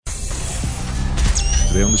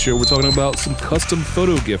Today on the show, we're talking about some custom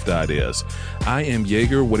photo gift ideas. I am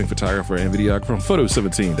Jaeger, wedding photographer and videographer from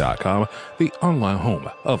Photo17.com, the online home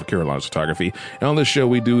of Carolina's photography. And on this show,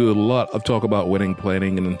 we do a lot of talk about wedding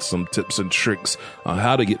planning and some tips and tricks on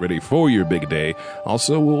how to get ready for your big day.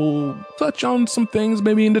 Also, we'll touch on some things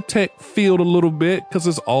maybe in the tech field a little bit because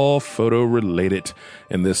it's all photo related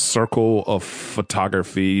in this circle of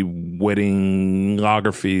photography,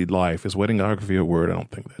 weddingography life. Is weddingography a word? I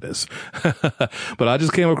don't think that is. But I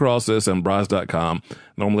just came across this on Bryce.com.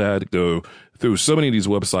 Normally I had to go through so many of these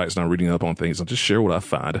websites and I'm reading up on things. I'll just share what I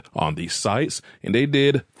find on these sites. And they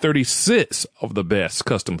did 36 of the best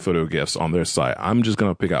custom photo gifts on their site. I'm just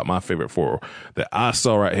going to pick out my favorite 4 that I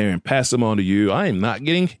saw right here and pass them on to you. I am not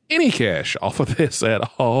getting any cash off of this at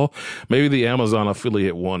all. Maybe the Amazon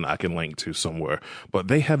affiliate one I can link to somewhere. But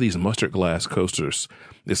they have these mustard glass coasters.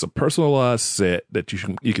 It's a personalized set that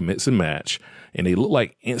you can mix and match. And they look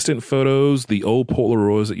like instant photos, the old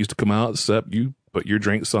Polaroids that used to come out, except you put your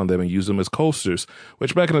drinks on them and use them as coasters,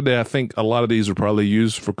 which back in the day, I think a lot of these were probably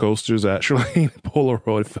used for coasters, actually,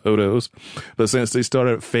 Polaroid photos. But since they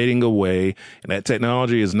started fading away and that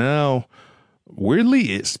technology is now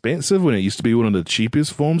weirdly expensive when it used to be one of the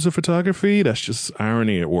cheapest forms of photography, that's just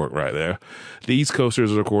irony at work right there. These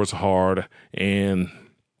coasters are, of course, hard and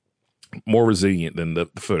more resilient than the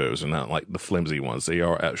photos and not like the flimsy ones. They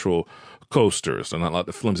are actual coasters and not like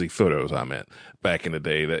the flimsy photos I meant back in the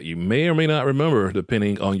day that you may or may not remember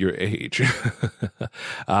depending on your age.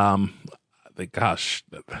 Gosh,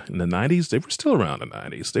 in the 90s, they were still around in the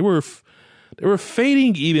 90s. They were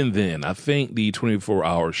fading even then. I think the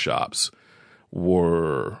 24-hour shops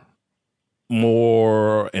were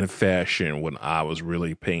more in fashion when I was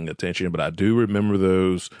really paying attention, but I do remember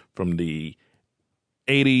those from the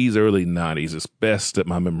 80s, early 90s. It's best that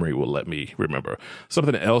my memory will let me remember.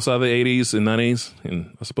 Something else out of the 80s and 90s,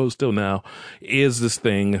 and I suppose still now, is this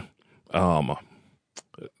thing. They're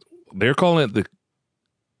calling it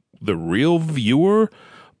the Real Viewer,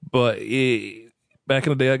 but back in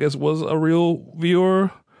the day, I guess it was a Real Viewer.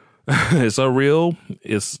 It's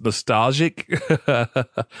nostalgic,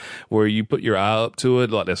 where you put your eye up to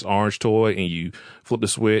it, like this orange toy, and you flip the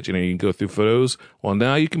switch and then you can go through photos. Well,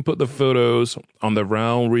 now you can put the photos on the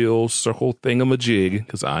round, real circle thingamajig,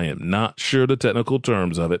 because I am not sure the technical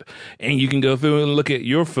terms of it. And you can go through and look at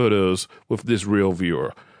your photos with this Real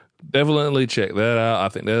Viewer. Definitely check that out. I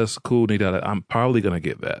think that's cool. I'm probably going to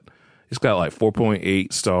get that. It's got like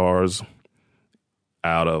 4.8 stars.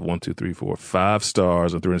 Out of 5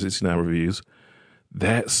 stars and 369 reviews.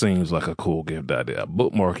 That seems like a cool gift idea.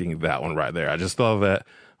 Bookmarking that one right there. I just thought of that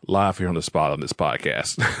live here on the spot on this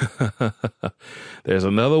podcast. There's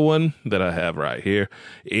another one that I have right here.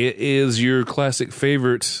 It is your classic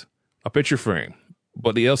favorite, a picture frame.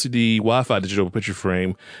 But the LCD Wi-Fi digital picture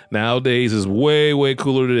frame nowadays is way, way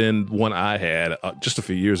cooler than one I had just a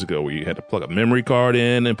few years ago, where you had to plug a memory card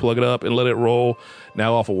in and plug it up and let it roll.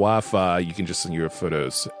 Now off of Wi-Fi, you can just send your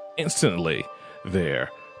photos instantly there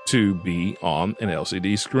to be on an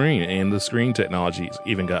LCD screen. And the screen technology has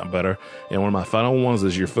even gotten better. And one of my final ones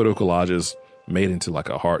is your photo collages made into like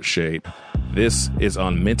a heart shape. This is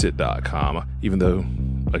on Minted.com, even though,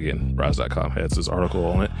 again, Rise.com has this article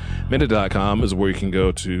on it. Minted.com is where you can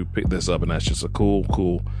go to pick this up, and that's just a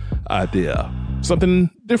cool idea.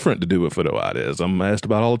 Something different to do with photo ideas. I'm asked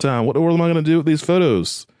about all the time, what the world am I going to do with these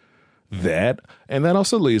photos? And that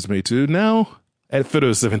also leads me to now at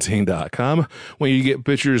Photo17.com. When you get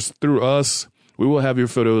pictures through us, we will have your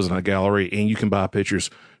photos in a gallery, and you can buy pictures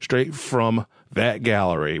straight from that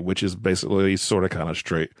gallery, which is basically sort of kind of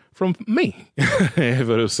straight from me at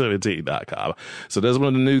Photo17.com. So that's one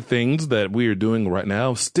of the new things that we are doing right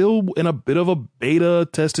now. Still in a bit of a beta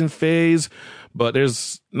testing phase, but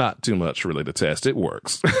there's not too much really to test. It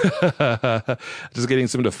works. Just getting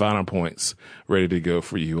some of the finer points ready to go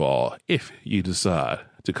for you all if you decide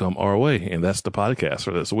to come our way. And that's the podcast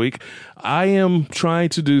for this week. I am trying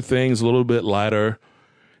to do things a little bit lighter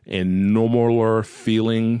and normaler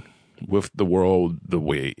feeling with the world the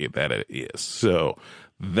way that it is. So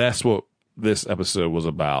that's what this episode was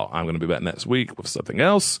about. I'm going to be back next week with something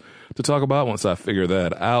else to talk about once I figure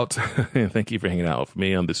that out. And thank you for hanging out with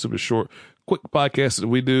me on this super short, quick podcast that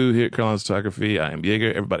we do here at Carolina's Photography. I am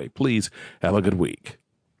Jaeger. Everybody, please have a good week.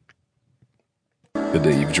 The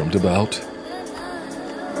day you've dreamt about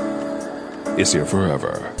is here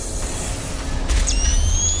forever.